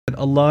that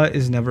Allah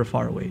is never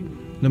far away.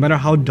 No matter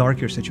how dark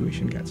your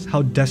situation gets,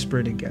 how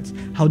desperate it gets,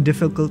 how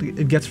difficult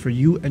it gets for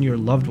you and your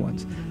loved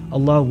ones,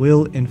 Allah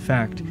will in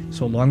fact,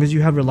 so long as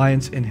you have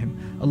reliance in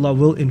Him, Allah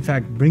will in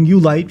fact bring you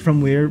light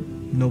from where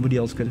nobody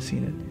else could have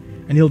seen it.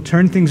 And He'll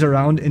turn things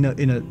around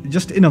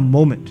just in a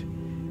moment.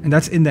 And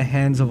that's in the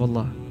hands of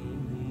Allah.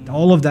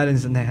 All of that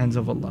is in the hands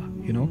of Allah,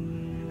 you know.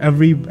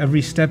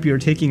 Every step you're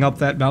taking up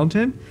that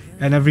mountain,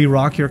 and every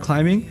rock you're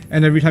climbing,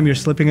 and every time you're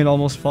slipping and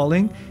almost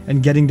falling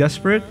and getting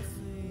desperate,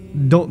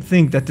 don't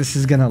think that this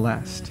is gonna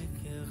last.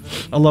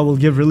 Allah will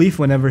give relief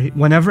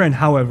whenever and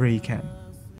however He can.